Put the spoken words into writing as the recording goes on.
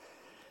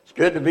It's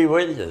good to be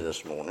with you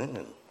this morning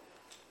and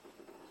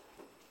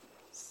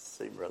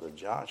see Brother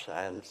Josh.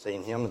 I hadn't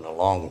seen him in a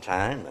long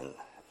time, and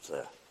it's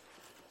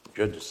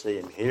good to see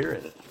him here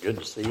and good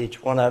to see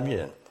each one of you.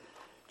 And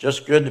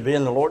just good to be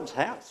in the Lord's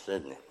house,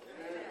 isn't it?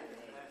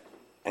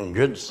 And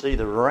good to see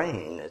the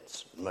rain.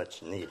 It's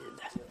much needed.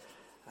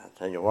 I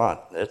tell you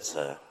what, it's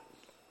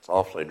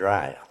awfully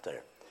dry out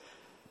there.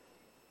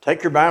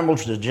 Take your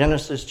Bibles to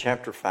Genesis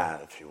chapter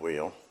 5, if you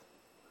will.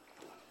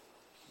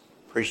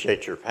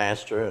 Appreciate your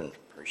pastor and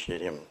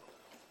appreciate him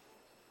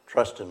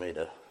trusting me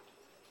to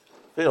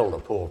fill the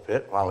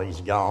pulpit while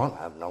he's gone.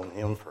 I've known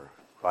him for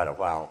quite a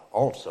while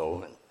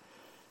also, and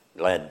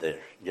glad they're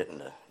getting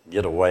to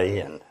get away,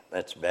 and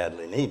that's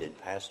badly needed.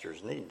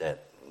 Pastors need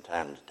that from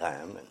time to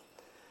time, and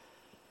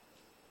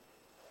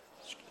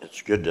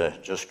it's good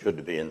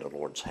to be in the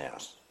Lord's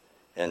house.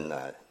 In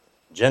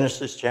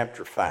Genesis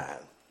chapter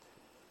 5,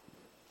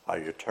 while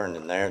you're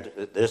turning there,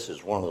 this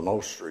is one of the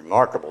most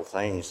remarkable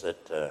things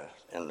that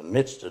in the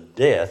midst of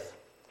death,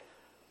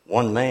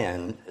 one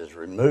man is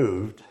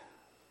removed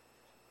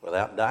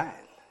without dying.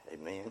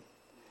 Amen.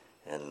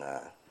 And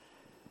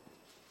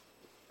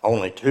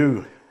only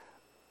two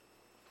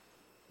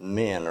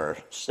men are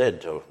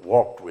said to have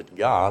walked with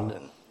God,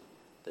 and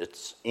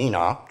it's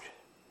Enoch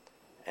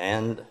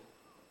and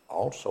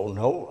also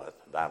Noah.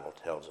 The Bible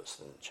tells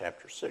us in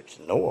chapter 6,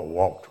 Noah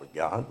walked with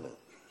God. And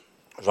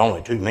there's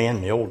only two men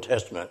in the Old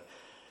Testament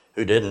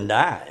who didn't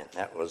die, and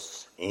that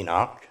was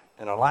Enoch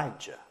and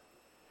Elijah.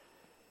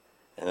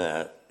 And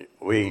the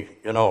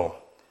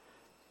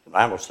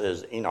Bible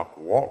says Enoch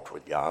walked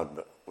with God,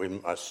 but we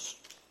must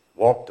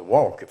walk the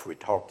walk if we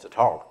talk the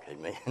talk.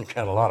 Amen.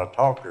 Got a lot of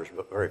talkers,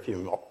 but very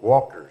few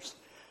walkers.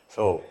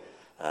 So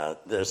I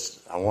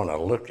want to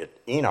look at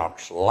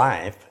Enoch's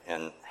life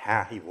and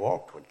how he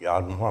walked with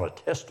God and what a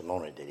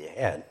testimony that he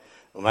had.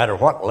 No matter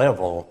what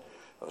level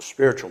of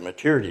spiritual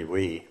maturity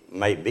we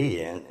may be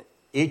in,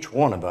 each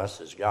one of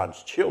us as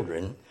God's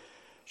children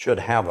should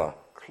have a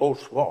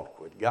close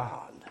walk with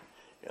God.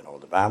 You know,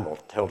 the Bible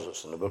tells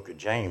us in the book of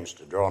James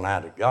to draw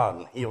nigh to God,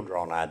 and he'll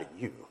draw nigh to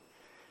you.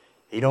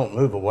 He don't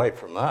move away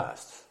from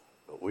us,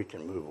 but we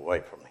can move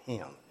away from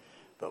him.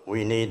 But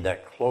we need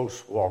that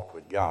close walk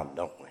with God,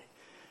 don't we?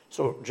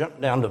 So jump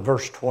down to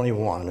verse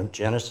 21 of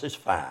Genesis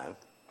 5.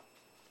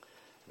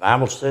 The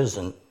Bible says,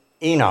 and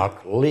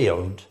Enoch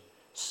lived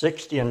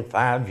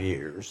 65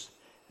 years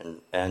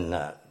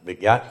and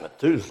begat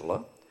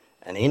Methuselah.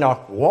 And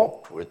Enoch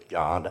walked with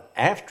God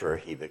after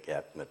he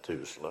begat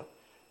Methuselah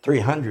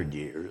 300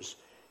 years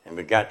and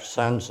begat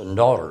sons and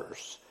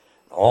daughters.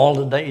 All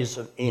the days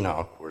of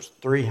Enoch was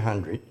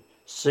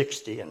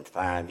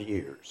 365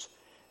 years.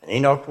 And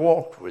Enoch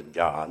walked with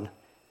God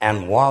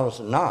and was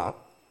not,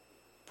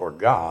 for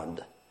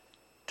God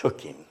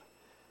took him.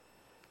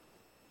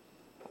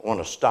 I want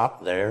to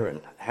stop there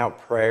and have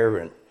prayer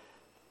and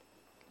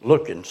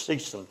look and see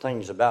some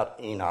things about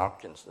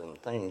Enoch and some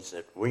things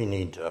that we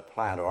need to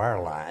apply to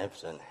our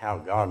lives and how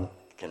God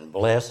can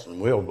bless and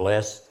will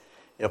bless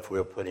if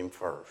we'll put him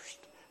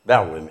first.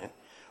 Bow with me.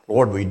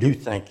 Lord, we do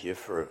thank you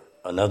for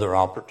another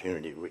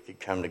opportunity we could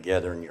come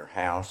together in your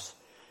house.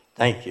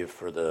 Thank you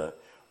for the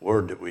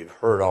word that we've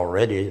heard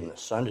already in the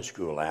Sunday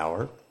school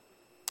hour.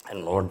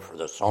 And Lord, for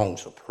the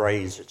songs of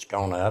praise that's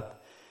gone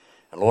up.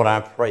 And Lord,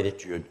 I pray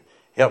that you'd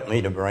help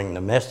me to bring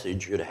the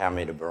message you'd have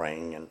me to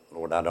bring. And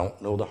Lord, I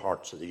don't know the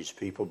hearts of these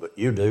people, but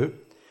you do.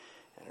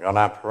 And God,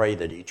 I pray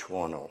that each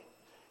one will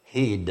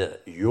heed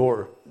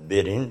your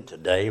bidding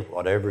today,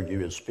 whatever you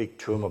would speak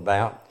to them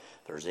about.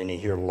 If there's any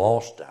here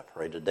lost, I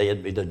pray today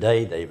would be the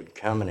day they would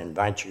come and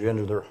invite you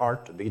into their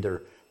heart to be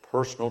their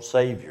personal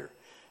Savior.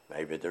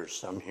 Maybe there's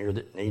some here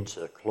that needs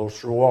a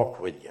closer walk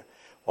with you.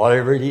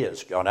 Whatever it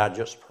is, God, I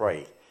just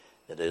pray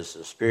that as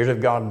the Spirit of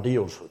God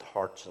deals with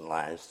hearts and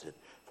lives, that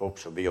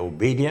folks will be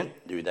obedient,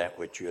 do that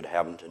which you'd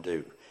have them to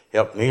do.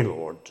 Help me,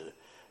 Lord, to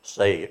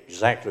say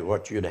exactly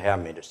what you'd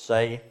have me to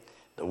say,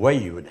 the way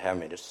you would have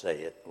me to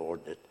say it,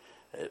 Lord, that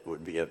it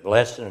would be a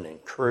blessing and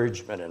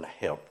encouragement and a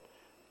help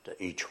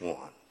to each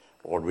one.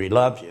 Lord, we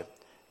love you.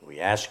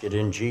 We ask it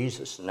in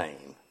Jesus'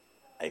 name.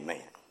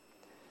 Amen.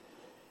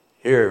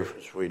 Here,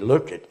 as we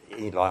look at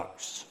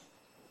Enoch's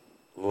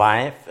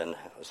life and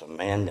as a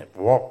man that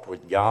walked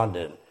with God,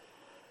 and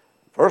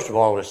first of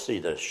all, let's see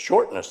the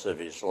shortness of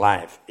his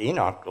life.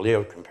 Enoch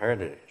lived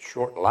comparatively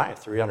short life,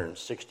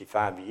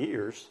 365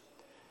 years.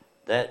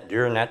 That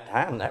during that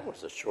time, that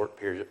was a short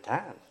period of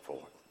time for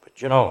him.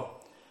 But you know,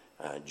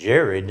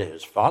 Jared,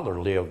 his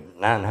father, lived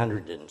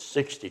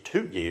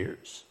 962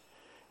 years.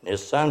 And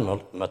his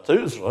son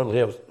Methuselah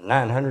lived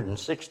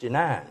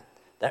 969.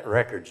 That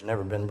record's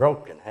never been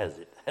broken, has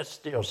it? That's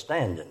still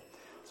standing.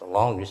 It's the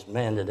longest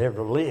man that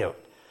ever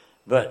lived.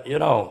 But you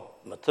know,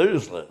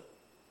 Methuselah's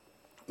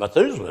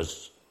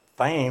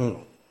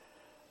fame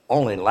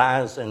only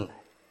lies in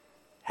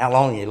how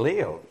long he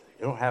lived.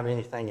 You don't have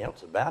anything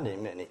else about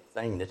him,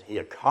 anything that he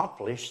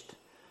accomplished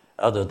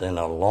other than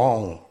a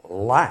long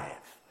life.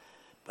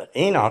 But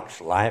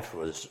Enoch's life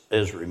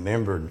is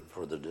remembered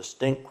for the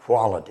distinct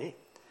quality.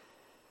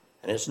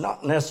 And it's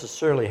not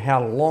necessarily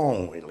how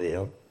long we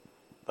live,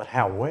 but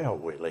how well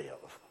we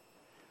live.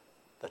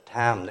 The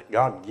time that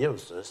God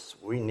gives us,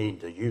 we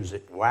need to use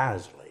it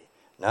wisely.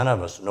 None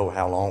of us know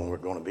how long we're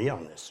going to be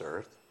on this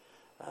earth.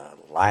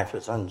 Life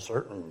is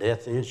uncertain,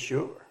 death is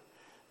sure.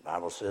 The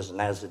Bible says,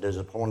 and as it is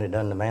appointed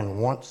unto man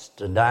once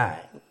to die,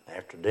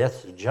 after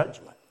death is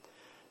judgment.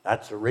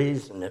 That's the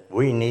reason that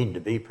we need to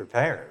be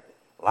prepared.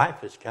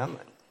 Life is coming.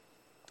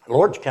 The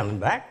Lord's coming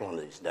back one of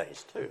these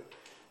days too.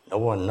 No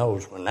one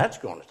knows when that's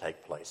going to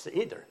take place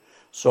either.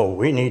 So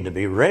we need to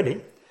be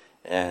ready,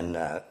 and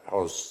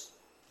because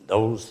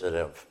those that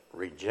have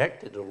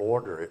rejected the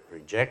Lord or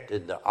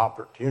rejected the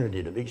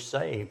opportunity to be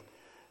saved,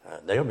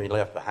 they'll be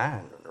left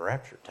behind when the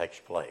rapture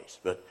takes place.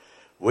 But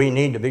we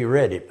need to be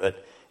ready.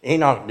 But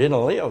Enoch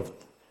didn't live,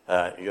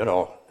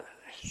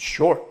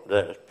 short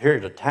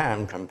period of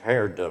time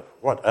compared to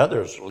what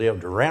others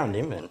lived around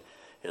him and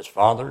his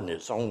father and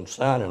his own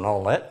son and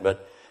all that.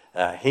 But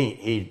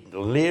he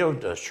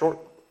lived a short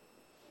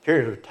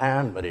period of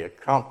time, but he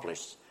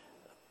accomplished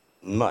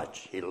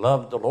much. He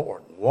loved the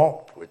Lord,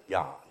 walked with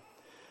God.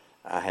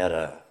 I had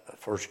a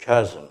first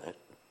cousin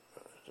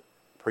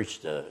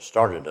that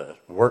started to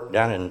work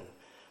down in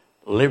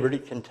Liberty,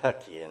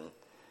 Kentucky, and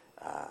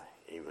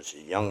he was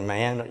a young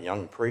man, a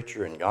young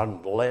preacher, and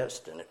God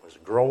blessed, and it was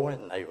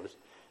growing. They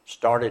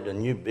started a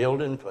new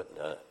building,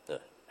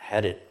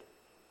 had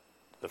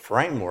the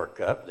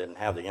framework up, didn't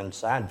have the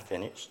inside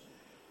finished,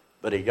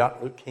 but he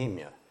got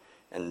leukemia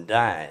and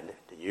died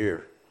the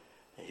year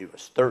he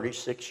was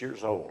 36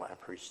 years old. I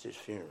preached his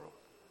funeral.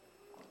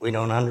 We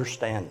don't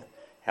understand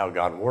how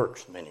God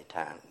works many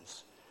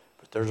times,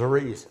 but there's a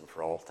reason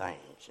for all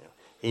things.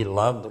 He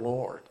loved the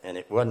Lord, and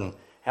it wasn't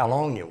how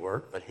long you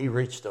worked, but he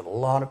reached a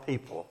lot of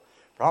people,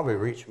 probably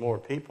reached more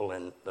people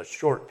in the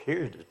short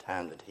period of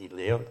time that he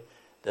lived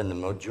than the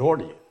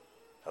majority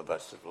of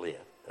us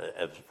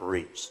have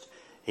reached.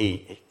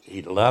 He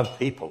loved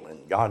people,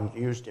 and God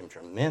used him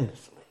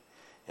tremendously,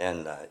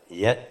 and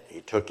yet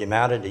he took him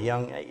out at a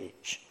young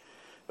age.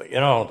 But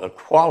the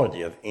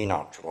quality of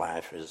Enoch's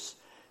life is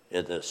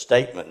the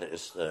statement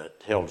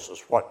tells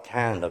us what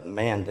kind of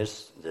man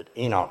that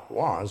Enoch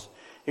was.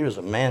 He was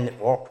a man that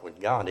walked with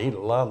God. He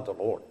loved the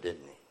Lord,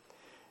 didn't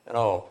he?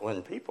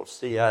 When people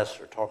see us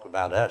or talk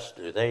about us,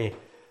 do they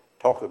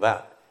talk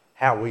about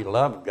how we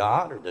love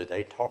God, or do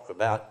they talk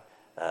about,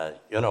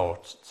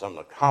 some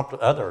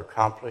other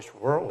accomplished,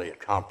 worldly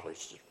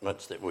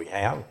accomplishments that we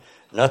have?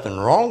 Nothing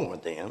wrong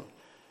with them.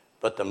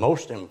 But the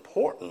most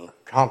important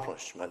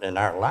accomplishment in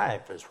our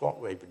life is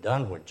what we've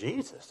done with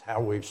Jesus, how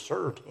we've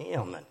served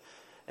him,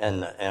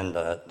 and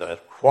the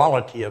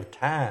quality of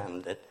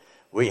time that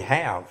we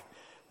have.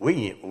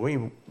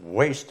 We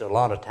waste a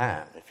lot of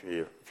time.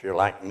 If you're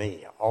like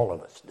me, all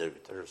of us do.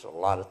 There's a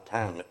lot of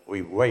time that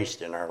we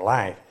waste in our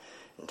life.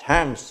 And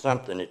time's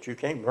something that you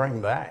can't bring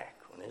back.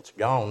 When it's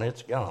gone,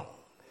 it's gone.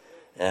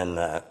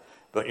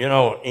 But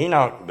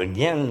Enoch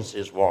begins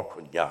his walk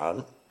with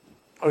God.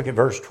 Look at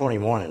verse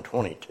 21 and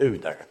 22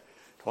 there.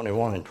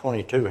 21 and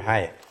 22,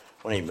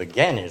 when he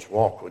began his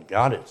walk with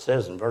God, it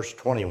says in verse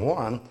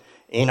 21,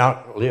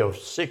 Enoch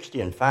lived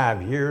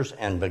 65 years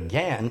and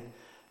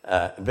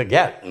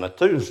begat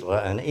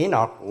Methuselah, and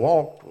Enoch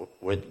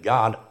walked with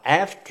God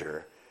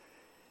after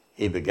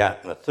he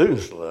begat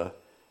Methuselah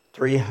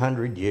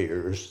 300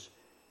 years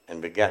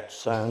and begat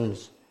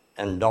sons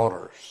and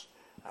daughters.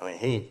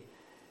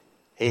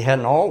 He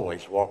hadn't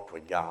always walked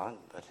with God,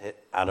 but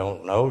I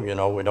don't know. We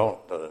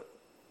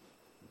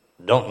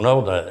don't know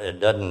that it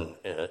doesn't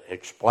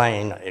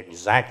explain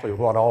exactly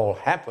what all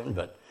happened,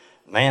 but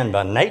man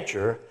by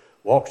nature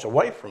walks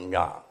away from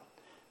God.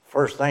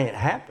 First thing that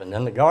happened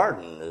in the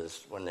garden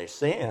is when they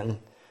sinned,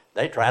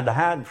 they tried to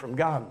hide from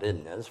God,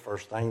 didn't they? That's the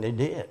first thing they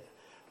did.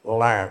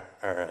 Well, our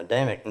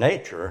Adamic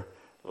nature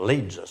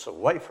leads us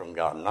away from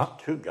God,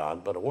 not to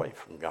God, but away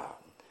from God.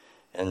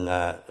 And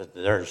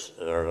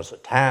there was a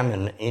time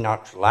in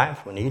Enoch's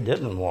life when he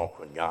didn't walk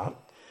with God,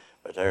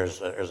 but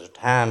there's a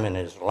time in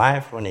his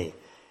life when he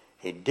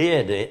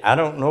did. I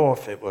don't know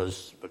if it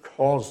was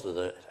because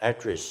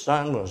after his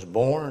son was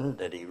born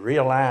that he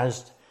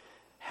realized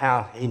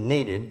how he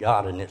needed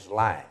God in his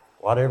life.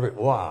 Whatever it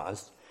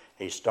was,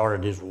 he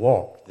started his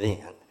walk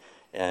then.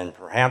 And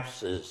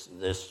perhaps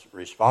this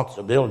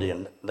responsibility,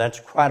 and that's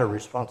quite a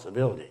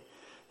responsibility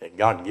that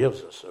God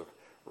gives us of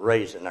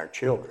raising our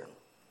children.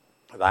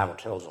 The Bible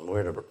tells them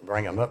we're to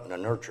bring them up in the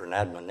nurture and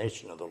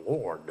admonition of the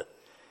Lord.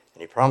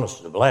 And he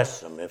promised to bless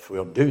them if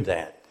we'll do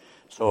that.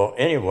 So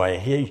anyway,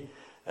 he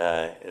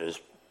is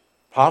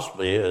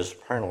possibly his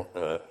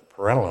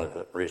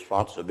parental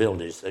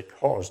responsibilities that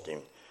caused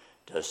him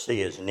to see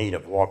his need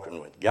of walking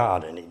with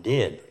God, and he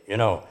did.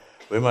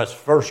 We must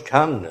first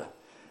come to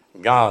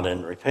God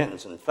in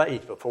repentance and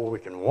faith before we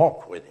can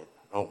walk with him,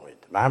 don't we?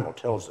 The Bible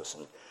tells us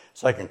in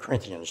 2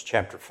 Corinthians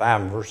chapter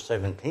 5, verse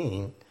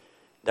 17,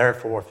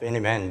 therefore, if any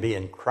man be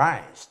in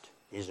Christ,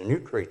 he's a new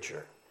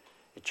creature.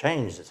 It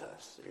changes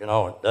us.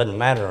 It doesn't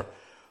matter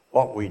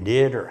what we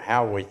did or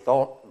how we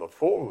thought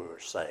before we were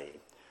saved.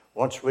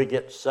 Once we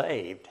get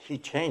saved, he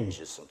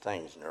changes some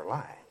things in our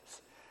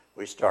lives.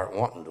 We start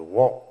wanting to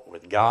walk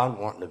with God,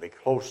 wanting to be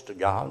close to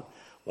God,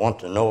 want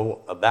to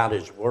know about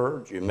His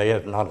Word. You may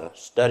have not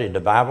studied the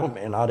Bible,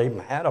 may not even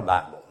had a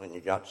Bible when you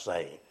got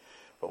saved.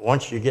 But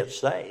once you get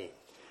saved,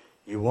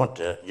 you want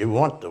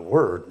the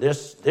Word.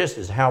 This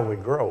is how we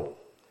grow,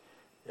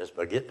 is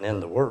by getting in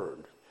the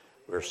Word.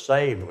 We're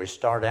saved. We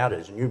start out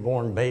as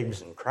newborn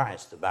babes in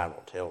Christ, the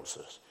Bible tells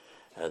us,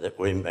 that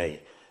we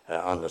may,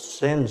 on the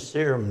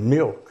sincere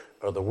milk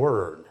of the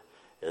Word,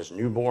 as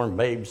newborn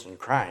babes in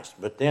Christ.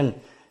 But then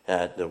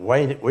the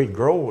way that we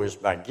grow is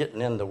by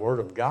getting in the Word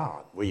of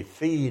God. We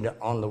feed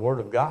on the Word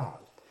of God.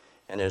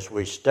 And as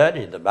we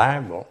study the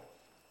Bible,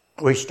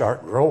 we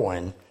start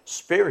growing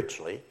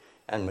spiritually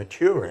and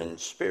maturing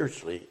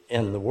spiritually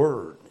in the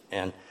Word.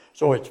 And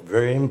so it's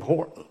very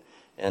important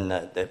and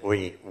that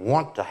we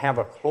want to have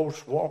a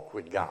close walk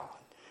with God.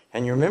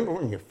 And you remember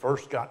when you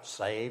first got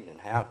saved and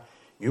how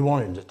you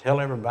wanted to tell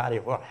everybody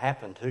what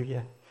happened to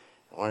you?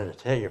 You wanted to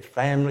tell your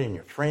family and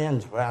your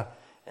friends about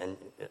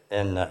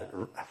and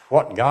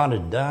what God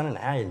had done and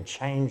how He had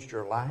changed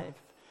your life.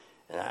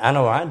 And I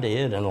know I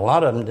did, and a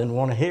lot of them didn't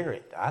want to hear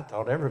it. I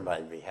thought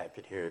everybody would be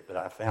happy to hear it, but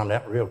I found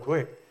out real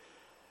quick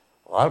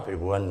a lot of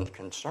people wasn't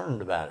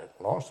concerned about it.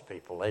 Lost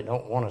people, they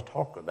don't want to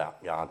talk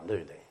about God, do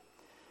they?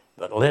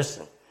 But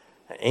listen,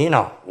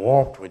 Enoch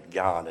walked with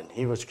God, and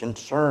he was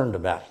concerned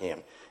about Him.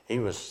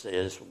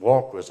 His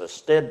walk was a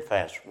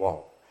steadfast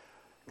walk.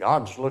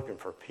 God's looking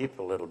for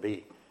people that'll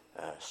be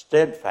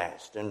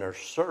steadfast in their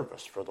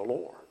service for the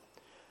Lord.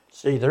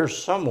 See, there's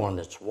someone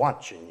that's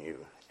watching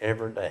you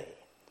every day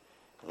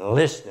and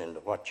listening to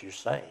what you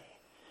say.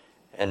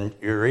 And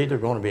you're either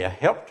going to be a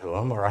help to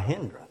them or a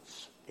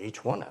hindrance,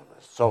 each one of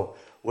us. So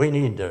we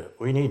need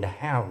to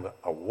have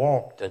a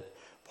walk that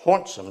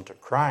points them to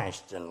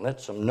Christ and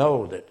lets them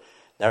know that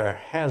there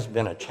has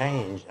been a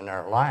change in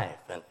our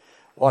life and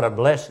what a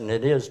blessing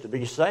it is to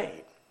be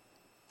saved.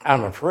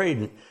 I'm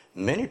afraid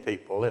many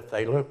people, if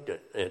they looked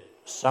at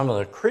some of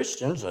the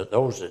Christians,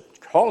 those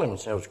that call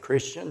themselves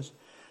Christians,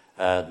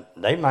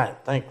 they might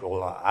think,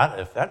 well,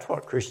 if that's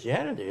what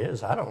Christianity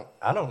is, I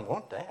don't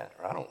want that,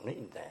 or I don't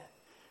need that.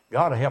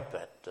 God help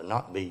that to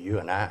not be you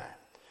and I,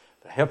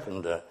 but help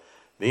them to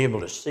be able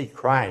to see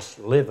Christ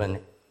living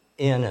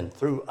in and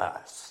through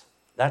us.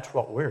 That's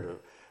what we're doing.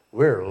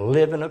 We're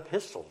living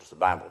epistles, the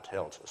Bible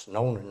tells us,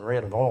 known and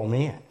read of all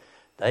men.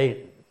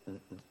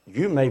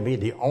 You may be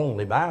the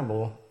only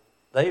Bible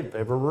they've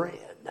ever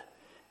read.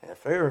 And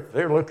if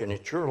they're looking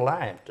at your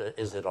life,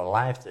 is it a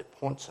life that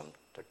points them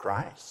to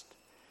Christ?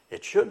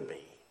 It should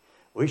be.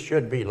 We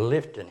should be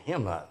lifting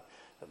Him up.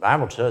 The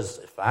Bible says,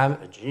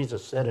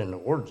 Jesus said in the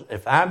words,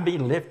 if I be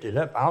lifted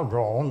up, I'll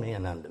draw all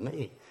men unto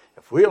me.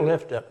 If we'll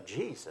lift up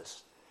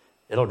Jesus,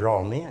 it'll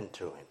draw men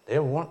to Him.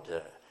 They'll want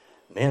to,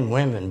 men,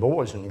 women,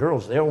 boys, and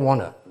girls, they'll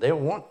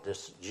want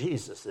this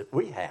Jesus that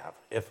we have.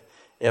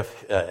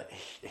 If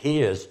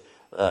He is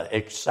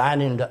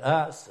exciting to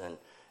us, and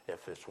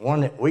if it's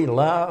one that we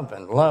love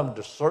and love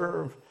to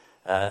serve,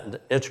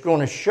 it's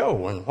going to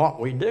show in what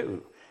we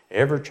do.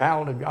 Every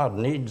child of God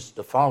needs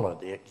to follow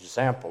the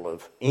example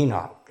of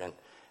Enoch and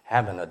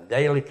having a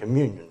daily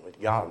communion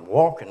with God,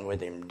 walking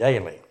with Him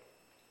daily.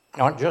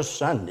 Not just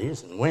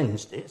Sundays and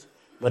Wednesdays,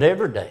 but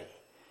every day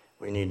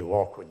we need to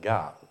walk with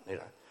God.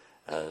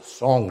 The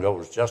song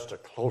goes, just a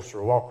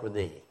closer walk with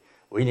Thee.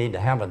 We need to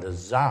have a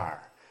desire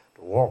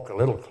to walk a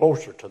little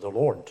closer to the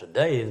Lord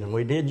today than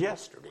we did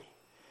yesterday.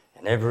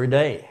 And every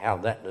day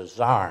have that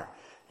desire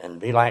and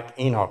be like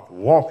Enoch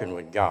walking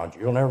with God.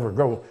 You'll never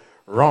go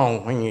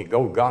wrong when you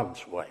go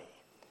God's way.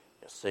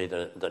 You see,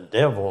 the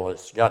devil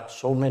has got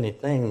so many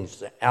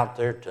things out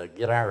there to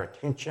get our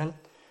attention,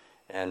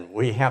 and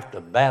we have to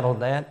battle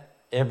that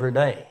every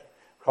day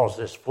because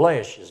this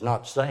flesh is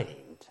not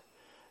saved.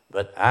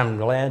 But I'm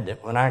glad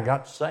that when I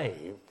got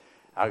saved,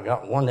 I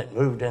got one that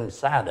moved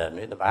inside of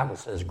me. The Bible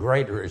says,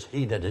 greater is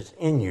He that is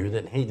in you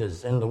than he that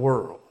is in the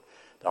world.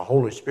 The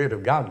Holy Spirit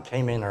of God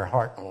came in our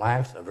heart and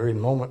life the very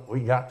moment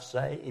we got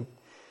saved,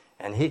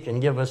 and He can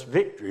give us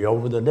victory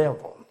over the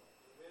devil.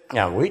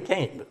 Now, we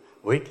can't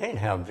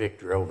have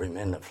victory over him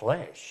in the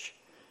flesh,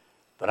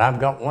 but I've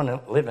got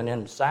one living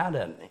inside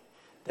of me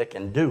that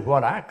can do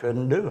what I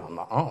couldn't do on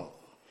my own.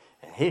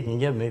 And He can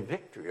give me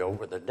victory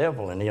over the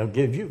devil, and He'll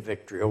give you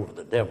victory over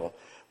the devil.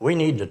 We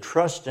need to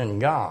trust in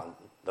God.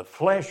 The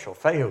flesh will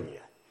fail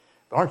you.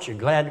 But aren't you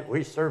glad that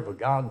we serve a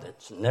God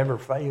that's never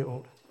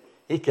failed?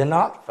 He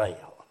cannot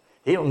fail.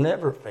 He'll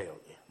never fail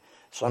you.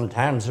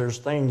 Sometimes there's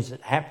things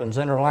that happens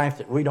in our life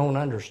that we don't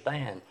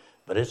understand,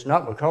 but it's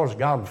not because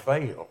God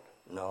failed.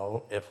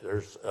 No, if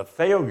there's a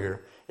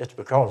failure, it's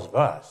because of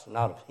us,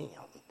 not of Him.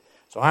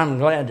 So I'm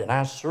glad that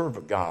I serve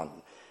a God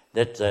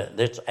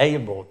that's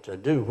able to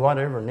do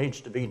whatever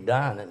needs to be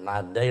done in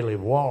my daily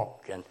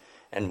walk,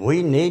 and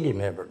we need Him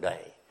every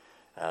day.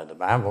 The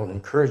Bible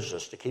encourages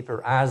us to keep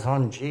our eyes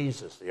on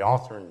Jesus, the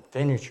author and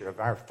finisher of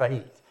our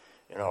faith.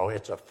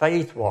 It's a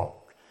faith walk.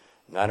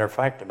 Matter of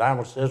fact, the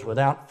Bible says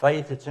without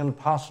faith it's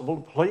impossible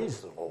to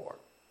please the Lord.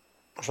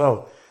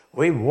 So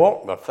we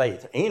walk by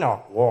faith.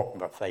 Enoch walked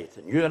by faith,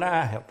 and you and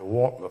I have to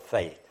walk by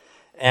faith.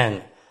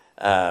 And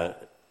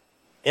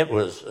it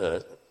was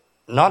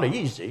not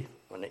easy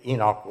when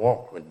Enoch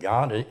walked with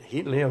God,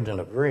 he lived in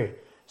a very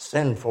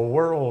sinful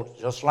world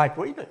just like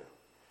we do.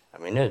 I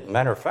mean, as a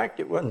matter of fact,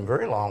 it wasn't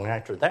very long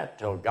after that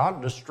till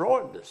God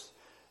destroyed this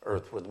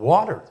earth with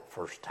water the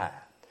first time.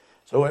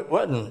 So it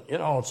wasn't,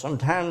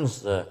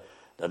 sometimes the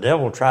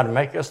devil tried to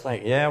make us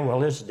think, yeah,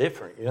 well, it's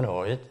different,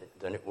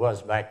 than it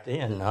was back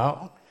then.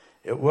 No,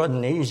 it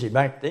wasn't easy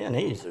back then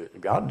either.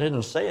 God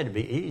didn't say it'd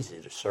be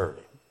easy to serve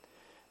him.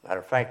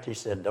 Matter of fact, he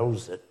said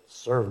those that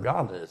serve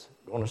God is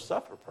going to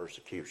suffer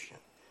persecution.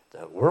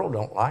 The world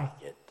don't like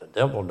it. The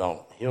devil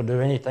don't. He'll do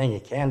anything he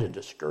can to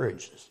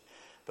discourage us.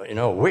 But,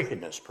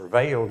 wickedness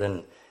prevailed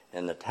in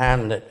the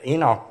time that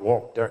Enoch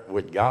walked there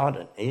with God,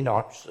 and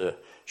Enoch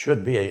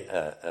should be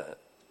an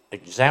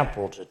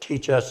example to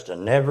teach us to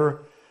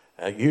never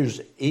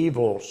use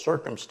evil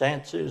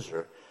circumstances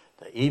or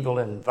the evil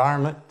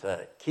environment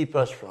to keep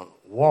us from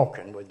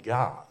walking with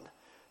God.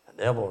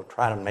 The devil will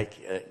try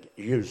to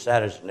use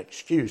that as an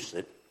excuse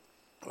that,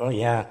 well,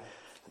 yeah,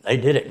 they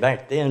did it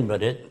back then, but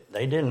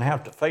they didn't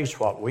have to face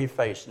what we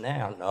face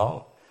now.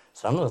 No,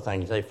 some of the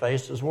things they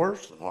faced is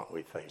worse than what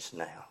we face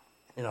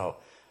now,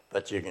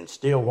 But you can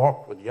still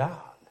walk with God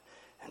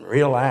and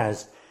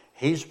realize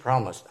he's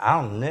promised,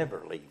 I'll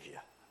never leave you.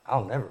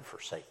 I'll never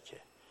forsake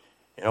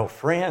you.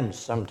 Friends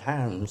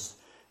sometimes,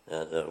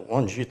 the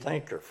ones you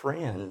think are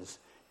friends,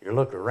 you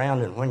look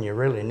around and when you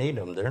really need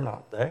them, they're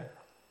not there.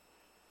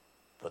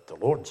 But the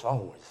Lord's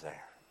always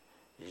there.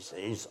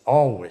 He's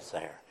always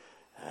there.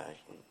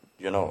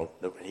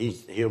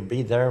 He'll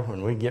be there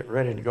when we get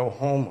ready to go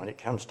home. When it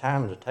comes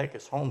time to take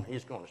us home,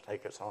 he's going to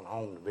take us on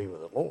home to be with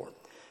the Lord.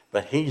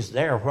 But he's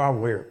there while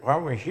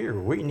we're here.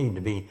 We need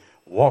to be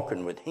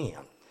walking with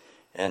him.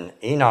 And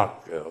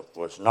Enoch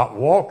was not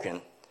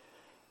walking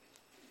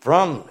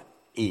from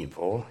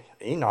evil.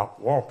 Enoch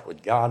walked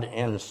with God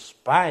in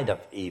spite of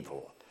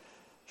evil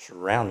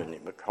surrounding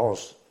him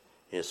because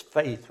his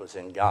faith was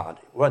in God.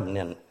 It wasn't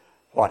in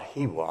what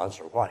he was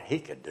or what he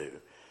could do.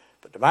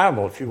 But the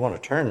Bible, if you want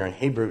to turn there in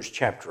Hebrews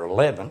chapter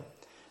 11,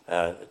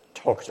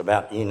 talks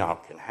about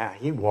Enoch and how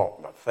he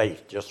walked by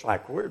faith, just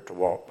like we're to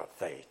walk by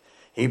faith.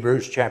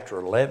 Hebrews chapter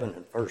 11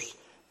 and verse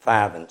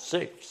 5 and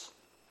 6.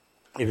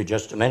 Give you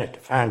just a minute to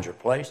find your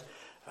place.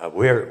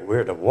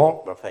 We're to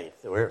walk by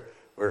faith.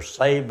 We're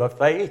saved by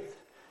faith,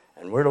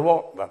 and we're to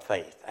walk by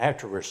faith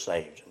after we're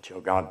saved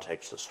until God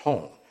takes us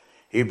home.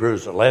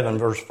 Hebrews 11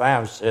 verse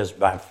 5 says,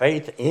 by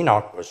faith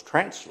Enoch was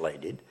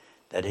translated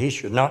that he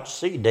should not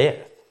see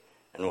death,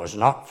 and was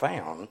not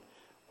found.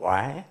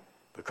 Why?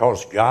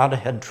 Because God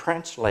had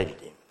translated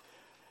him.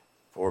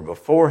 For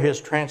before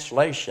his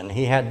translation,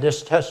 he had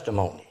this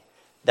testimony,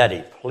 that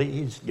he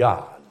pleased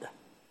God.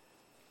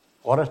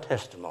 What a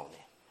testimony.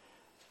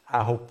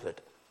 I hope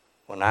that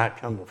when I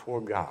come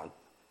before God,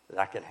 that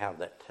I can have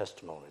that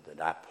testimony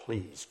that I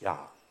please God.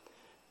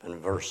 And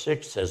verse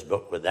 6 says,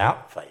 but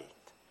without faith,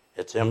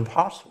 it's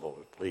impossible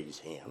to please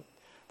him.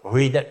 For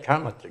he that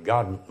cometh to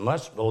God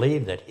must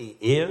believe that he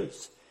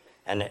is,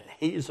 and that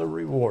he's a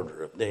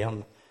rewarder of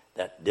them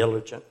that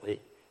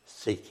diligently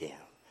seek him.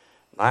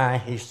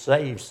 He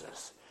saves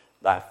us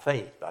by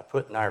faith, by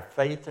putting our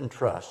faith and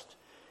trust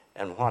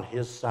in what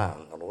his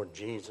Son, the Lord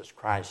Jesus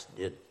Christ,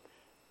 did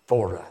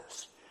for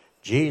us.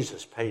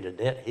 Jesus paid a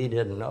debt he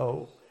didn't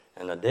owe,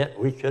 and a debt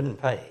we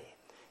couldn't pay,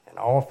 and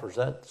offers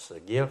us the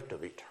gift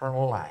of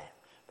eternal life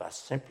by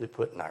simply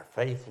putting our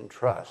faith and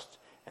trust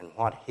in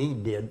what he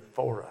did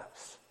for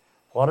us.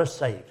 What a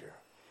Savior.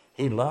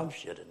 He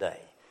loves you today.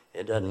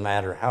 It doesn't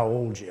matter how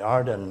old you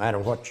are. It doesn't matter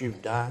what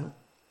you've done.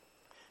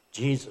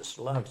 Jesus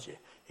loves you.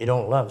 He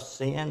don't love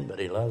sin, but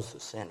he loves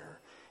the sinner.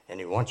 And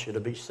he wants you to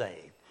be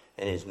saved.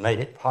 And he's made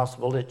it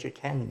possible that you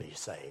can be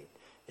saved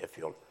if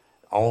you'll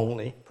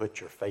only put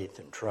your faith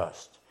and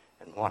trust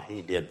in what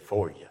he did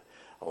for you.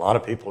 A lot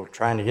of people are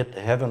trying to get to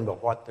heaven by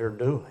what they're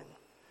doing.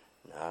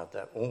 No,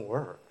 that won't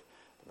work.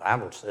 The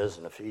Bible says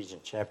in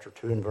Ephesians chapter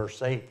 2 and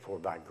verse 8, for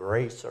by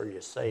grace are you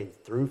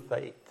saved through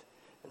faith.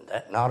 And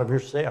that not of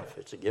yourself,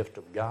 it's a gift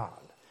of God.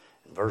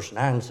 And verse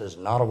 9 says,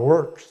 not of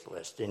works,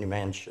 lest any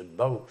man should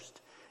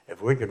boast.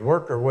 If we could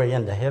work our way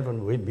into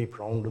heaven, we'd be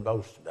prone to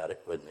boast about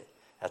it, wouldn't we?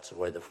 That's the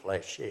way the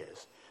flesh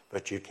is.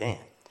 But you can't.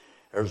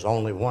 There's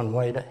only one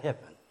way to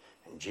heaven.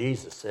 And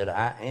Jesus said,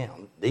 I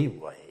am the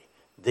way,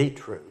 the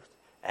truth,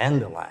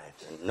 and the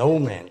life. And no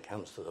man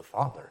comes to the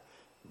Father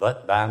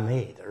but by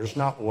me. There's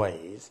not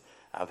ways.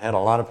 I've had a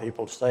lot of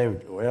people say,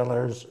 well,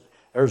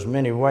 there's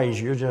many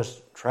ways. You're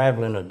just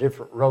traveling a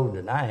different road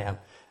than I am.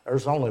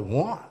 There's only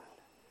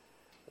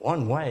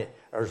one way.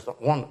 There's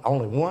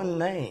only one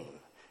name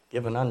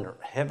given under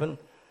heaven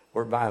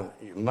whereby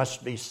you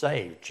must be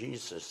saved.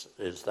 Jesus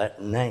is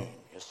that name.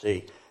 You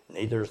see,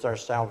 neither is there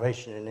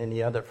salvation in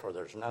any other, for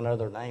there's none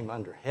other name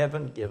under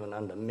heaven given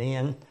unto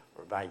men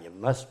whereby you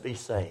must be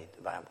saved,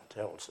 the Bible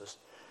tells us.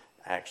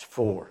 Acts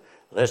 4.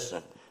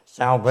 Listen,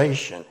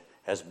 salvation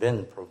has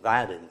been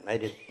provided,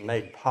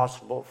 made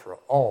possible for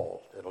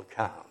all that'll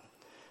come.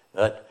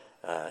 But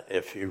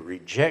if you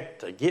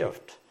reject a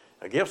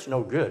gift's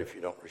no good if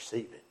you don't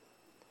receive it.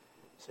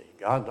 See,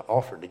 God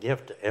offered the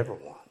gift to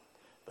everyone.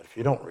 But if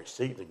you don't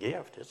receive the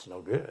gift, it's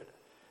no good.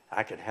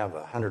 I could have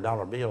a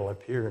 $100 bill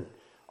up here and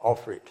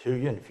offer it to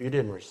you, and if you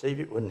didn't receive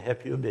it, it wouldn't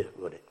help you a bit,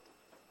 would it?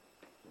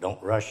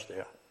 Don't rush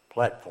the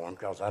platform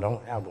because I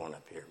don't have one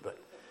up here. But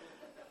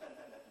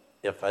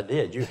if I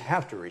did, you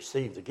have to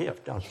receive the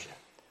gift, don't you?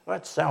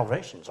 Well,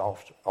 salvation's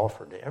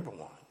offered to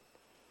everyone.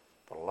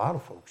 But a lot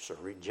of folks are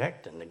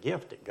rejecting the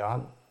gift that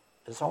God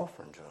is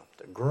offering to them,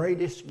 the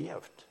greatest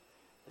gift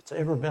that's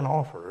ever been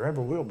offered or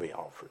ever will be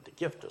offered, the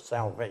gift of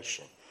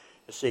salvation.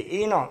 You see,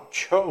 Enoch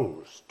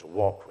chose to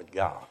walk with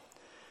God.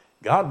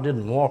 God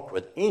didn't walk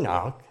with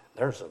Enoch.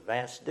 There's a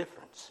vast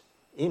difference.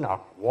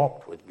 Enoch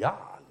walked with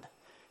God.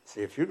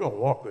 See, if you're going to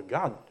walk with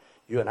God,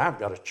 you and I have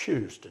got to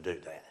choose to do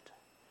that.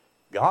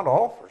 God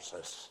offers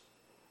us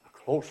a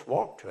close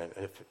walk to him.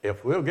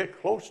 If we'll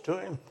get close to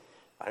him,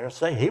 like I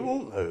say, he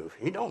won't move.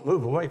 He don't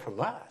move away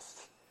from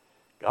us.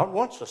 God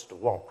wants us to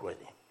walk with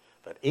him.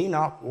 But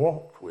Enoch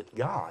walked with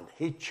God.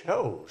 He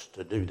chose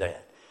to do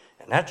that.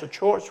 And that's a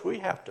choice we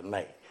have to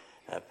make.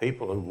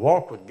 People who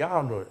walk with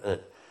God,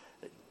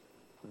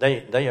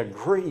 they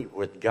agree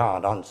with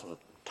God on some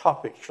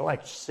topics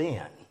like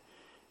sin.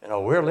 You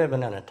know, we're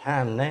living in a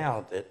time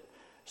now that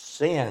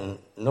sin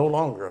no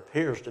longer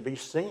appears to be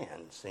sin,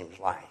 seems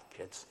like.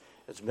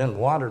 It's been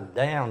watered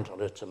down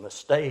till it's a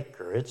mistake,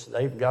 or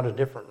they've got a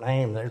different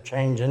name. They're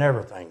changing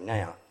everything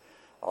now,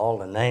 all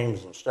the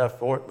names and stuff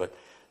for it. But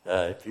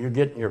if you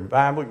get in your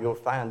Bible, you'll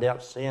find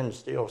out sin's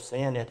still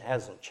sin. It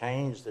hasn't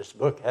changed. This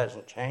book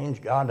hasn't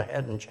changed. God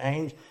hasn't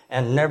changed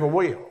and never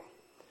will.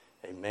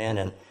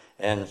 Amen.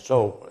 And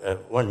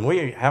so when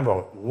we have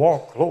a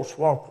close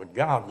walk with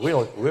God,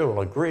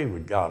 we'll agree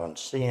with God on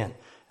sin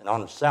and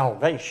on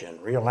salvation.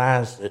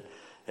 Realize that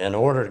in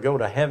order to go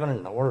to heaven,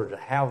 in order to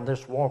have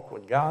this walk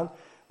with God,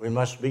 we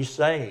must be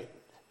saved.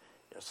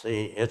 You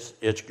see,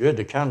 it's good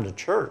to come to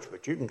church,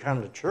 but you can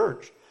come to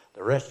church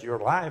the rest of your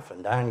life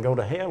and die and go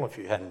to hell if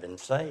you haven't been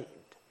saved.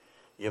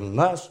 You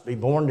must be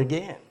born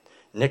again.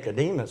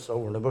 Nicodemus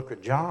over in the book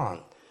of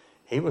John,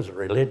 he was a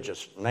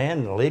religious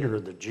man, the leader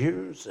of the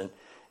Jews, and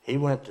he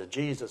went to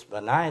Jesus by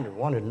night and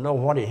wanted to know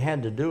what he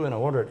had to do in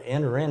order to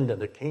enter into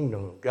the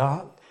kingdom of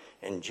God.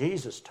 And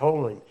Jesus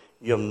told him,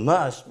 you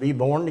must be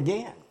born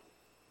again.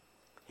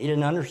 He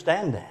didn't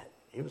understand that.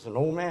 He was an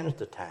old man at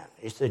the time.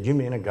 He said, you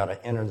mean I've got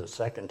to enter the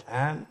second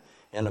time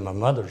into my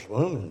mother's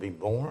womb and be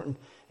born?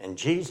 And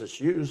Jesus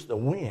used the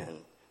wind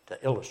to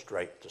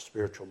illustrate the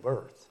spiritual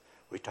birth.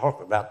 We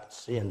talk about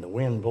seeing the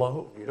wind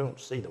blow. You don't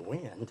see the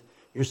wind.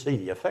 You see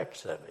the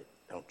effects of it,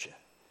 don't you?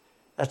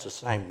 That's the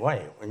same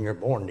way. When you're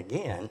born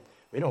again,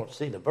 we don't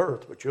see the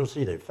birth, but you'll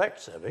see the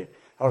effects of it,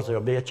 because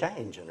there'll be a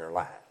change in their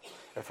life.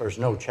 If there's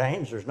no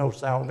change, there's no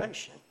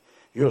salvation.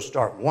 You'll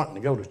start wanting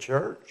to go to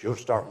church. You'll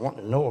start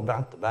wanting to know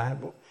about the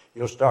Bible.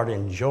 You'll start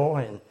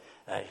enjoying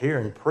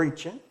hearing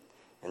preaching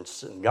and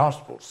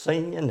gospel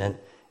singing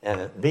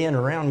and being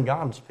around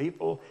God's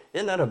people.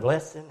 Isn't that a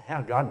blessing,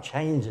 how God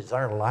changes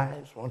our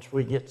lives once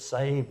we get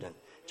saved and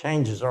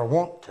changes our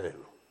want to?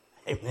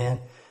 Amen.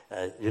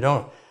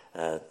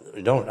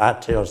 I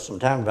tell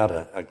sometime about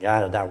a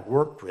guy that I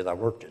worked with. I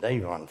worked at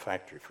Avon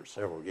Factory for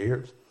several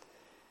years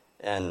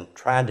and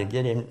tried to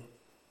get him,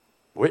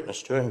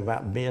 witness to him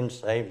about being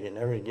saved. He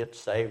never get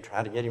saved.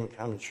 Tried to get him to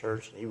come to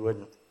church, and he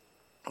wouldn't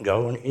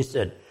go. And he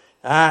said,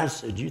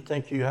 you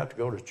think you have to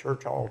go to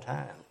church all the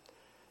time?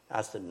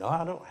 I said, no,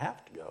 I don't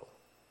have to go.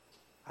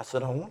 I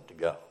said, I want to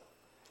go.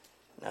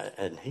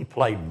 And he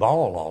played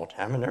ball all the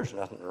time, and there's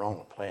nothing wrong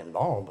with playing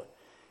ball, but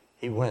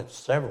he went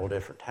several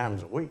different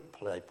times a week,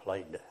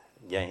 played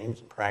games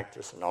and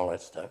practice and all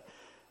that stuff.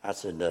 I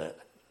said,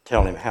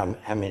 tell him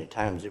how many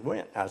times he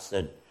went. I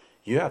said,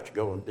 you have to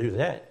go and do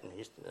that. And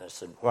I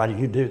said, why do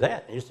you do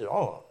that? And he said,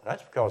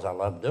 that's because I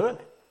love doing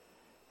it.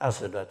 I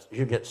said,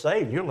 you get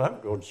saved, you'll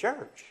love to go to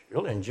church.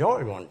 You'll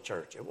enjoy going to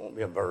church. It won't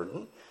be a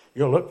burden.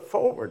 You'll look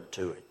forward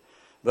to it.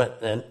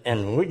 And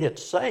when we get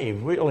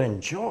saved, we'll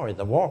enjoy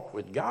the walk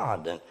with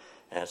God.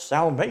 And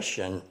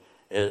salvation,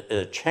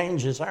 it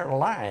changes our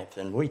life.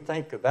 And we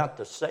think about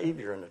the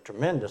Savior and the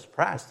tremendous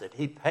price that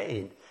he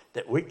paid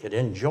that we could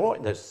enjoy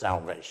this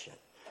salvation.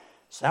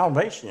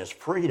 Salvation is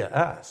free to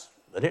us,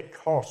 but it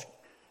cost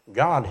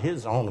God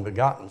his only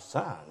begotten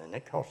Son, and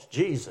it cost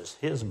Jesus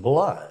his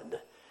blood.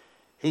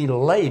 He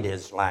laid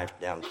his life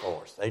down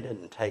for us. They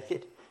didn't take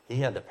it. He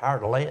had the power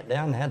to lay it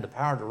down and had the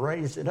power to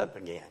raise it up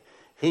again.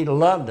 He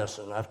loved us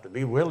enough to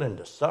be willing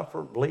to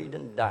suffer, bleed,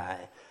 and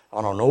die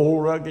on an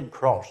old rugged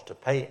cross to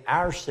pay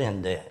our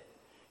sin debt.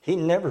 He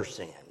never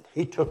sinned.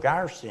 He took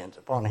our sins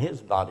upon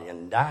his body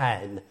and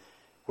died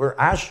where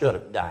I should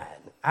have died.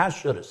 I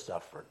should have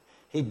suffered.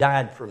 He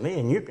died for me,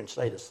 and you can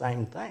say the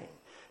same thing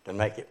to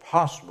make it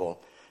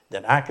possible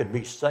that I could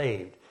be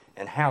saved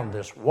and have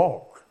this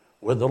walk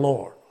with the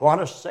Lord.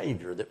 What a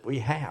Savior that we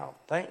have.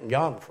 Thank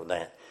God for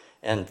that.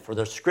 And for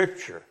the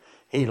Scripture,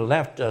 he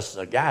left us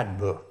a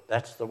guidebook.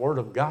 That's the Word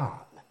of God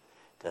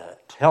to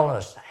tell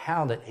us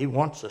how that he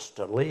wants us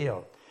to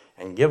live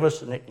and give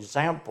us an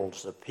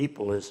examples of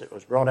people, as it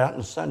was brought out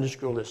in Sunday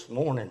school this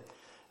morning,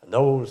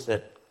 those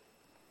that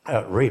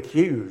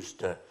refused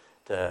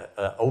to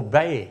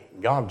obey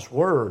God's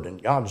Word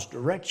and God's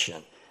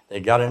direction. they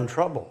got in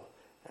trouble.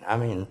 And I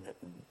mean,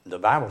 the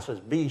Bible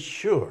says, be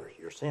sure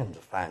your sins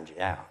will find you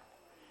out.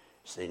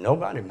 See,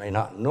 nobody may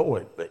not know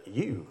it but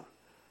you,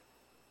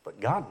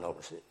 but God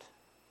knows it.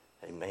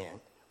 Amen.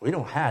 We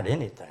don't hide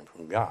anything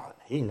from God.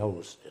 He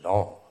knows it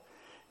all.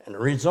 And the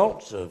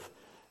results of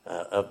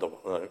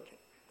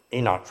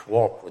Enoch's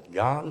walk with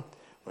God,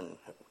 when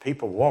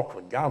people walk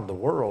with God, the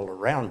world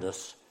around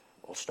us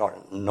will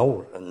start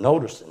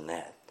noticing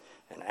that.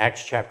 In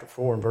Acts chapter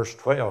 4 and verse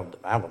 12, the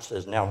Bible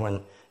says, now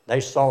when they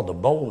saw the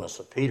boldness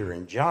of Peter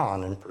and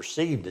John and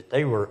perceived that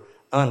they were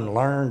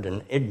unlearned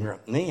and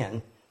ignorant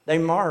men, they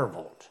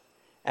marveled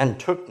and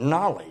took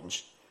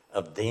knowledge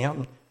of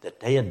them that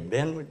they had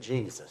been with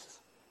Jesus.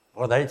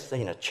 Well, they'd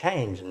seen a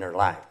change in their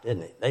life,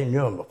 didn't they? They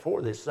knew him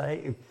before they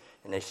saved,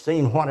 and they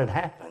seen what had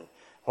happened,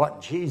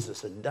 what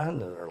Jesus had done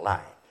to their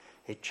life.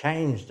 He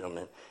changed them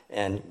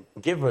and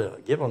give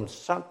them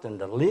something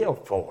to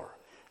live for.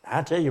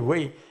 I tell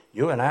you,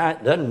 you and I,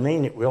 it doesn't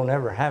mean that we'll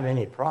never have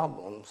any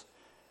problems,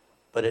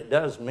 but it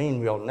does mean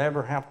we'll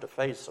never have to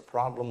face a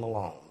problem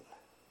alone,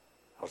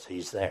 because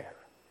he's there.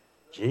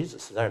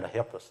 Jesus is there to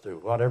help us through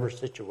whatever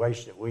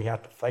situation that we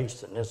have to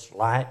face in this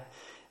life,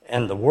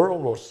 and the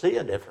world will see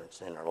a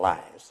difference in our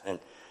lives. And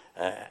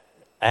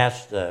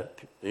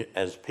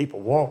as people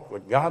walk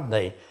with God,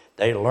 they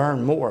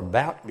learn more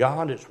about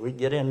God as we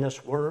get in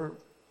this Word,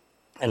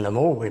 and the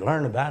more we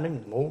learn about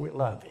Him, the more we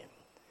love Him,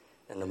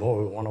 and the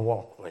more we want to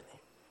walk with Him.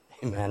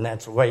 Amen.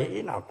 That's the way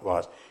Enoch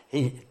was.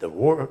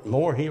 The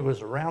more he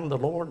was around the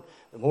Lord,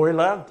 the more he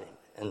loved Him,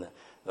 and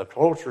the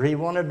closer he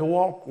wanted to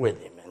walk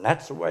with Him. And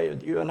that's the way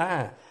with you and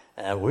I.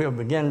 We'll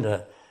begin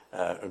to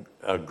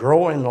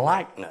grow in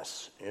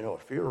likeness. You know,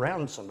 if you're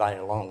around somebody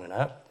long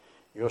enough,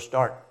 you'll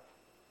start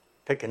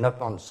picking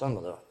up on some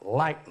of the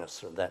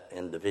likeness of that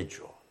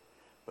individual.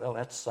 Well,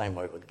 that's the same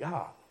way with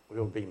God.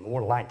 We'll be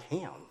more like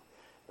Him.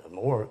 The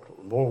more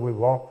we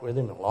walk with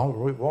Him, the longer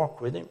we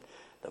walk with Him,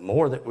 the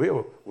more that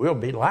we'll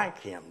be like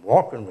Him.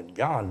 Walking with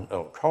God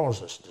will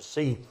cause us to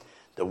see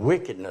the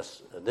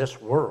wickedness of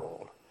this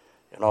world.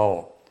 You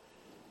know,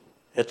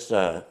 it's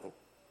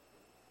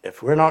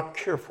if we're not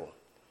careful,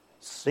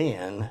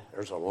 sin,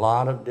 there's a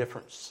lot of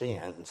different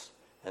sins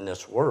in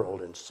this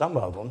world, and some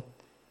of them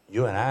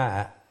you and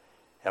I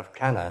have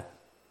kind of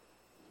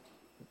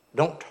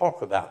don't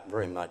talk about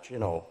very much, you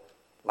know,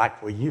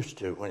 like we used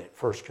to when it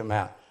first came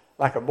out,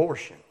 like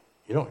abortion.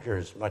 You don't hear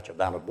as much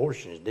about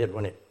abortion as you did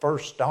when it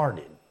first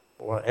started.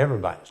 Boy,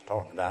 everybody's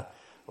talking about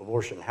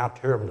abortion, how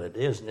terrible it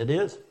is, and it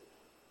is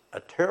a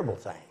terrible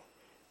thing,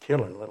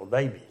 killing little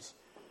babies.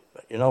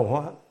 But you know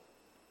what?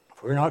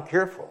 If we're not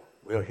careful,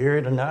 we'll hear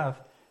it enough,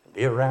 and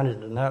be around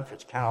it enough.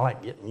 It's kind of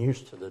like getting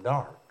used to the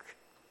dark.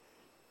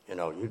 You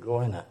know, you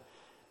go in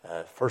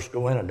first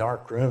go in a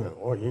dark room, and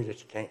boy, you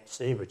just can't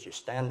see, but you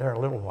stand there a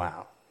little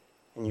while,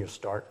 and you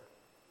start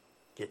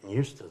getting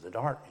used to the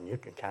dark, and you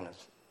can kind of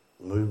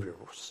move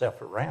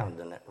yourself around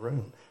in that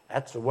room.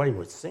 That's the way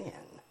with sin.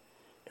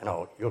 You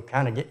know, you'll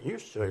kind of get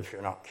used to it if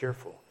you're not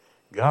careful.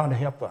 God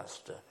help us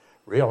to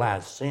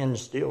realize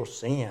sin's still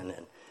sin,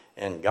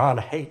 and God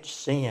hates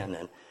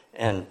sin.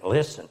 And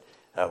listen,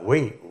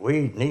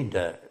 we need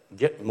to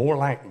get more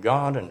like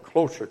God and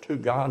closer to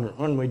God, and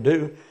when we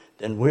do,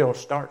 then we'll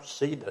start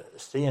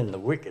seeing the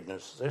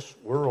wickedness of this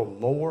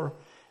world more,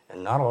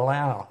 and not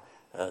allow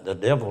the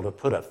devil to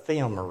put a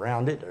film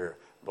around it or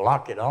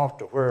block it off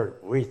to where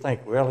we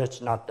think, well,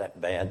 it's not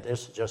that bad.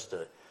 This is just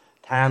a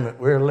time that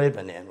we're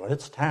living in. Well,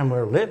 it's a time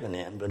we're living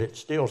in, but it's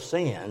still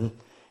sin,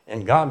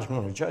 and God's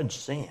going to judge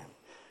sin.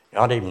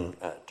 God even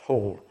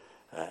told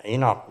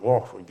Enoch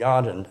walked with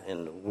God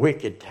in the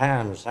wicked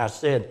times. I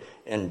said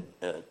in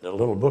the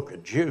little book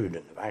of Jude,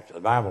 in the back of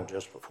the Bible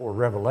just before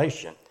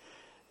Revelation,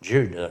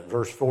 Jude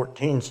verse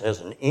 14 says,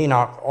 and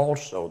Enoch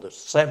also, the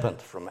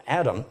seventh from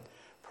Adam,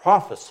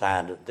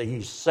 prophesied of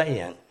these,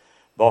 saying,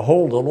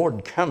 behold, the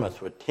Lord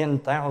cometh with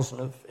 10,000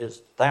 of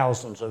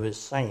his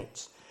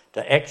saints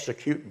to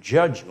execute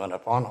judgment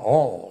upon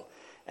all,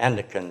 and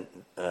to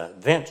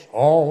convince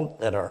all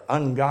that are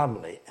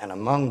ungodly, and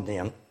among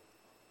them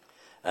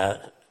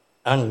of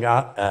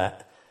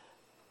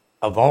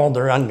all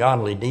their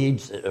ungodly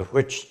deeds of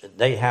which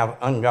they have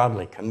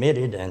ungodly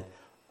committed, and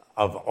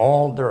of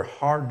all their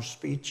hard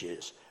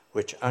speeches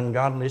which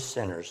ungodly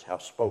sinners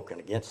have spoken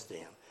against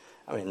them.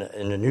 I mean,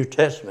 in the New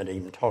Testament it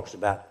even talks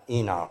about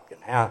Enoch and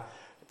how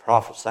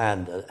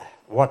prophesied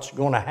what's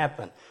going to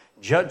happen.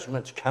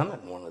 Judgment's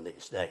coming one of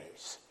these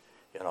days.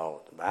 You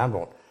know, the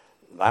Bible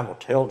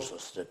tells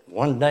us that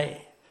one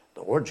day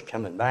the Lord's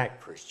coming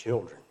back for His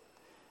children.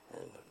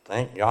 And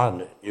thank God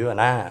that you and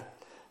I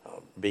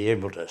be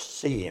able to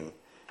see Him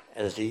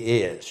as He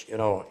is. You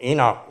know,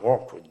 Enoch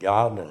walked with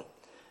God, and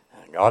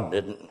God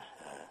didn't,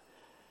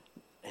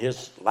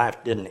 his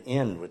life didn't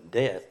end with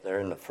death. There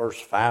in the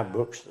first 5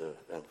 books,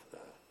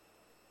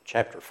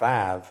 chapter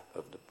 5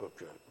 of the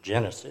book of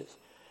Genesis,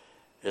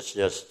 it's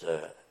just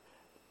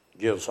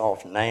gives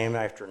off name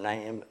after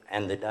name,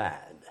 and they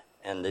died,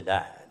 and they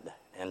died,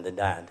 and they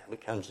died. When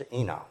it comes to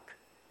Enoch,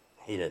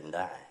 he didn't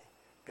die.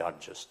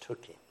 God just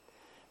took him.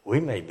 We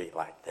may be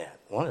like that.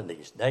 One of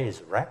these days,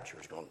 the rapture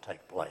is going to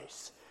take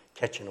place,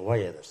 catching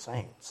away of the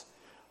saints.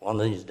 One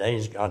of these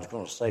days, God's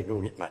going to say,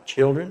 go get my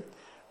children.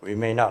 We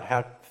may not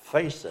have to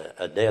face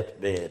a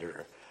deathbed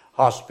or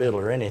hospital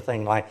or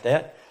anything like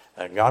that.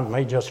 God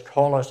may just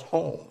call us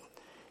home.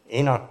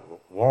 Enoch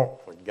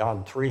walked with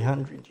God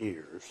 300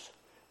 years.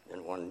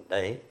 And one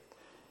day,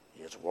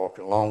 he was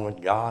walking along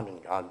with God,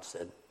 and God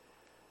said,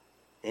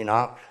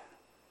 Enoch,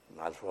 you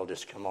might as well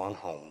just come on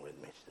home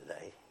with me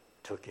today.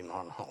 Took him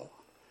on home.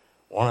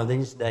 One of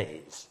these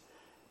days,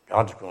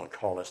 God's going to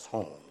call us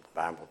home. The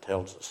Bible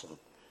tells us in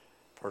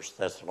 1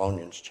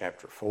 Thessalonians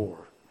chapter 4.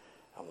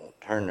 I won't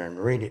turn there and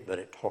read it, but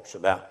it talks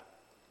about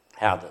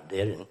how the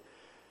dead and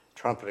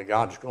trumpet of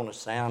God's going to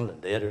sound. The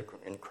dead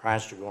in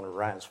Christ are going to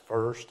rise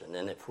first. And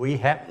then if we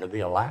happen to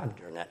be alive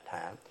during that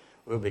time,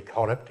 we'll be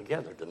caught up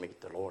together to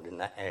meet the Lord in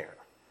the air.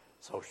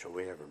 So shall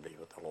we ever be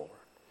with the Lord.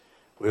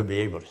 We'll be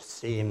able to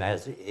see him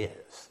as he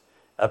is.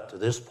 Up to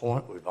this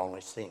point, we've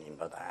only seen him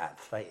by the eye of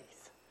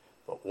faith.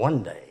 But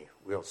one day,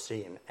 we'll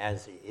see him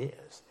as he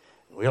is.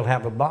 We'll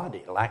have a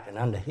body likened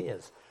unto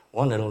his,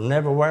 one that'll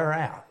never wear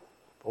out.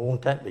 But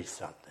won't that be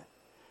something?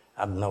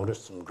 I've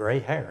noticed some gray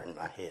hair in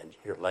my head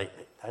here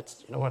lately.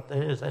 That's, you know what that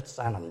is? That's a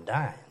sign I'm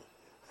dying.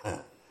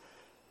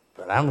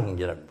 But I'm going to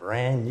get a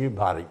brand new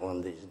body one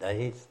of these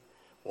days,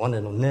 one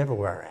that'll never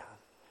wear out.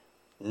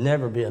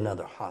 Never be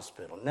another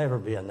hospital, never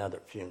be another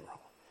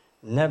funeral,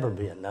 never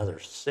be another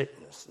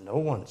sickness, no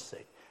one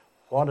sick.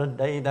 What a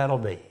day that'll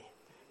be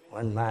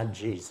when my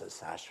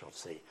Jesus I shall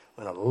see.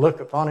 When I look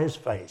upon his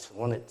face,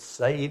 when it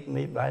saved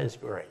me by his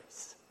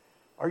grace.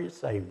 Are you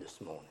saved this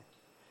morning?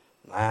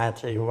 I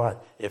tell you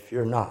what, if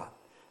you're not,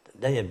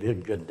 today would be a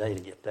good day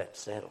to get that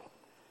settled.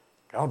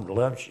 God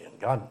loves you, and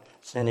God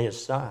sent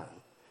his son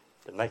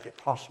to make it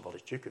possible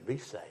that you could be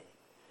saved.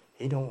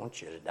 He don't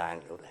want you to die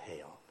and go to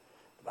hell.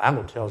 The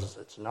Bible tells us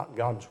it's not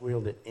God's will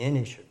that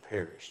any should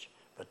perish,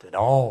 but that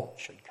all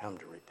should come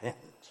to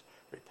repentance.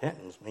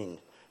 Repentance means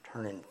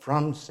turning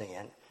from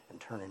sin and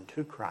turning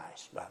to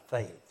Christ by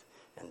faith,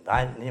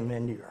 inviting him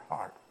into your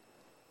heart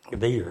to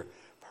be your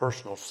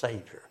personal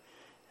Savior.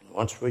 And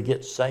once we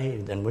get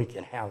saved, then we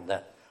can have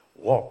that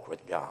walk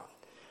with God.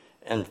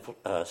 And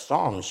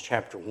Psalms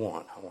chapter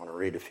 1, I want to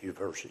read a few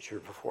verses here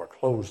before I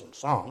close in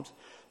Psalms.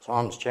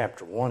 Psalms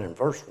chapter 1 and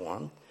verse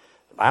 1,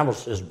 the Bible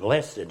says,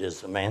 Blessed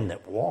is the man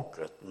that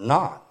walketh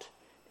not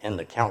in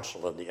the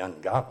counsel of the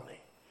ungodly,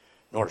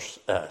 nor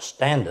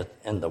standeth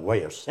in the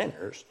way of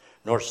sinners,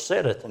 nor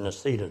sitteth in the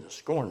seat of the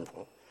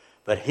scornful,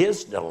 but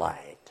his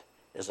delight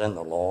is in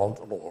the law of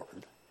the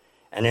Lord,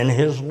 and in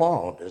his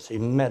law does he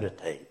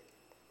meditate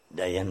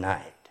day and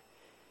night.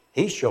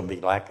 He shall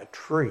be like a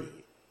tree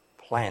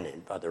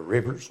planted by the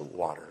rivers of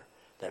water,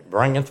 that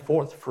bringeth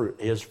forth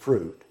his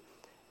fruit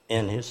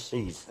in his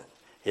season.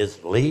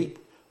 His leaf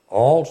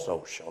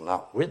also shall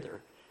not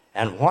wither,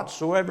 and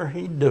whatsoever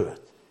he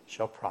doeth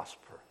shall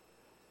prosper.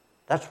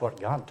 That's what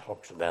God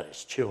talks about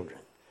his children.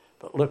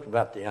 But look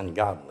about the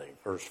ungodly.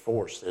 Verse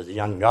 4 says, The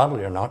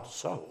ungodly are not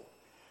so,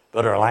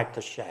 but are like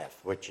the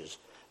shaft, which is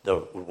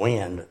the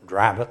wind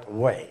driveth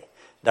away.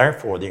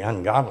 Therefore the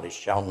ungodly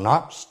shall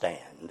not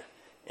stand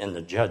in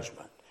the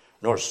judgment,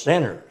 nor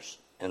sinners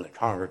in the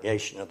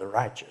congregation of the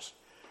righteous.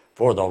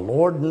 For the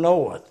Lord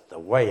knoweth the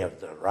way of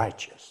the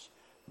righteous,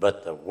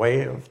 but the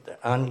way of the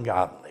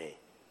ungodly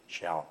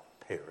shall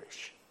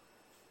perish.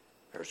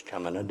 There's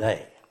coming a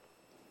day.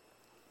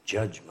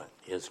 Judgment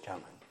is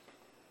coming.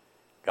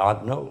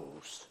 God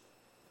knows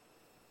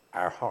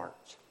our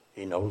hearts.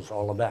 He knows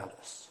all about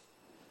us.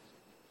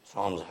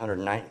 Psalms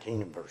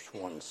 119 and verse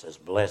 1 says,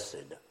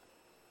 Blessed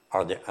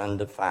are the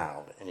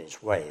undefiled in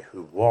his way,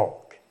 who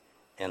walk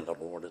in the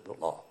Lord of the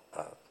law,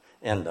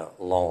 in the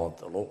law of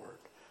the Lord.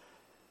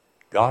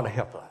 God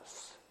help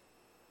us,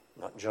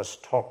 not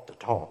just talk the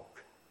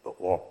talk,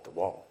 but walk the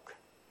walk.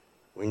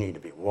 We need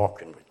to be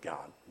walking with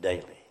God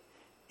daily.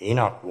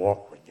 Enoch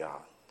walked with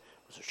God.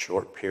 It was a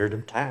short period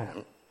of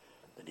time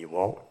that he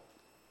walked,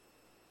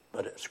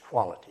 but it was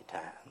quality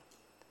time.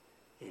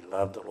 He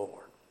loved the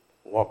Lord,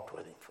 walked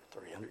with him for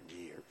 300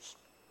 years.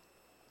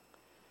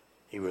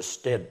 He was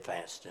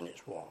steadfast in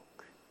his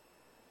walk.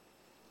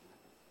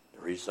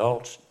 The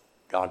results,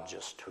 God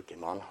just took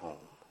him on home.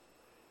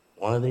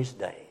 One of these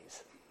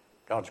days,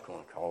 God's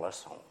going to call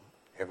us home,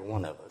 every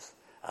one of us.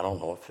 I don't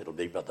know if it'll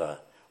be by the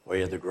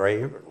way of the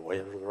grave or the way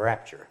of the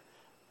rapture,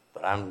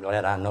 but I'm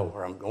glad I know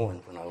where I'm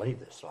going when I leave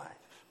this life.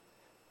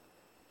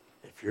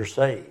 If you're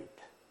saved,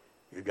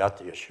 you've got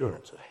the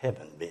assurance of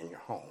heaven being your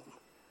home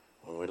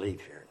when we leave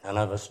here. None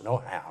of us know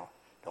how,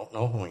 don't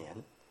know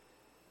when,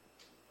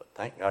 but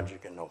thank God you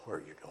can know where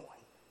you're going.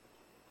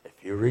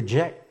 If you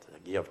reject the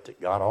gift that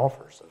God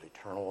offers of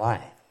eternal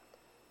life,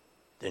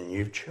 then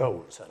you've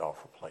chose that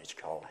awful place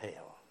called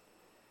hell.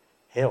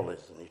 Hell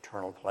is an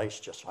eternal place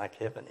just like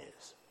heaven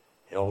is.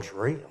 Hell's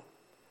real.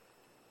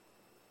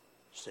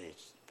 See,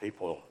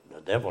 people,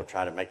 the devil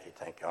try to make you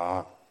think,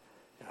 I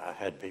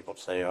had people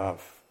say, I'll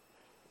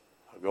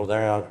go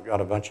there, I've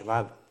got a bunch of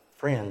my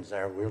friends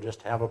there, we'll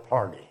just have a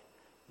party.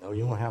 No,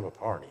 you won't have a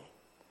party.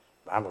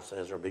 The Bible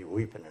says there'll be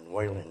weeping and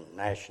wailing and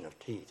gnashing of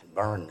teeth,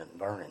 burning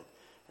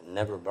and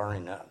never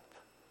burning up.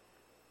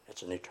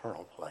 It's an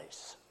eternal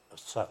place of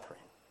suffering.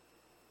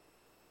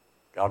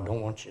 God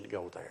don't want you to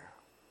go there.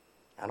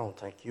 I don't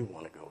think you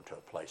want to go to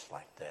a place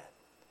like that.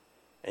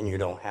 And you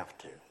don't have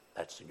to.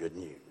 That's the good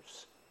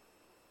news.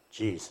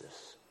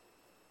 Jesus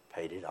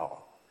paid it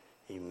all.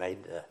 He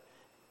made the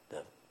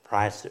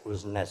price that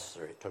was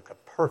necessary. It took a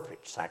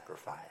perfect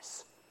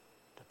sacrifice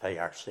to pay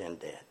our sin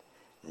debt.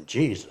 And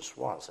Jesus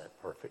was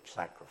that perfect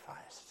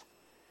sacrifice.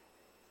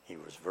 He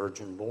was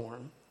virgin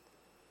born,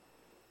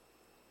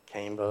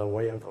 came by the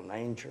way of a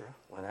manger,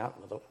 went out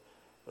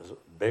was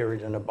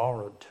buried in a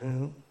borrowed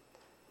tomb,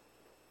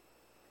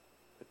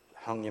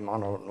 hung him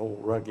on an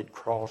old rugged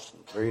cross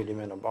and buried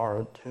him in a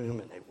borrowed tomb,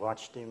 and they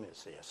watched him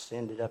as he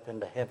ascended up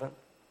into heaven.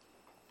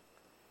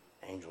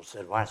 Angel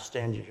said, "Why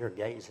stand you here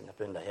gazing up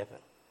into heaven?"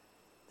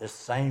 This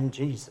same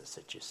Jesus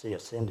that you see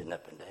ascending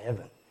up into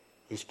heaven,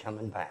 he's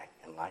coming back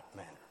in like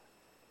manner.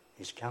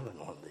 He's coming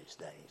one of these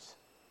days.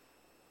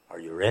 Are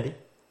you ready?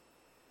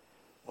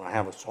 Well, I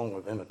have a song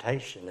of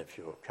invitation if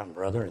you'll come,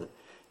 brother.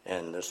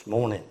 And this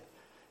morning,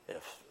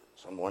 if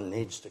someone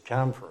needs to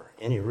come for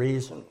any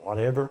reason,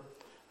 whatever,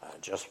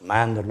 just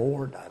mind the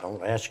Lord. I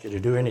don't ask you to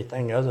do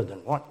anything other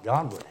than what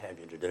God would have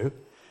you to do.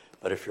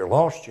 But if you're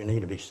lost, you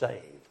need to be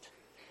saved.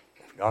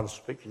 If God's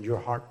speaking to your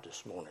heart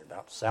this morning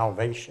about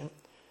salvation,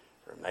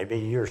 or maybe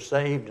you're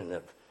saved and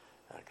have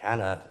kind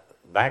of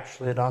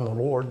backslid on the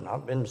Lord,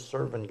 not been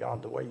serving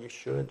God the way you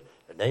should,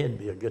 today would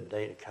be a good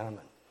day to come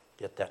and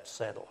get that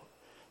settled.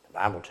 The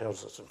Bible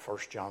tells us in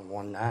 1 John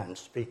 1:9,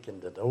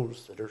 speaking to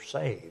those that are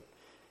saved,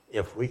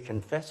 if we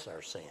confess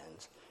our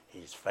sins,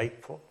 he's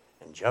faithful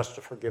and just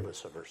to forgive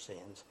us of our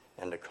sins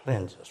and to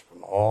cleanse us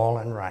from all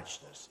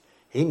unrighteousness.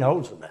 He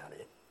knows about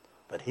it,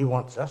 but he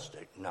wants us to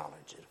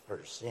acknowledge it. If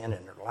there's sin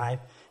in our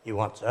life, he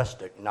wants us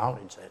to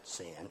acknowledge that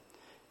sin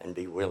and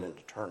be willing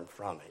to turn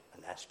from it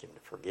and ask him to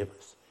forgive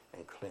us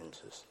and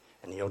cleanse us.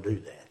 And he'll do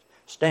that.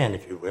 Stand,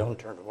 if you will, and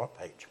turn to what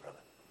page, brother?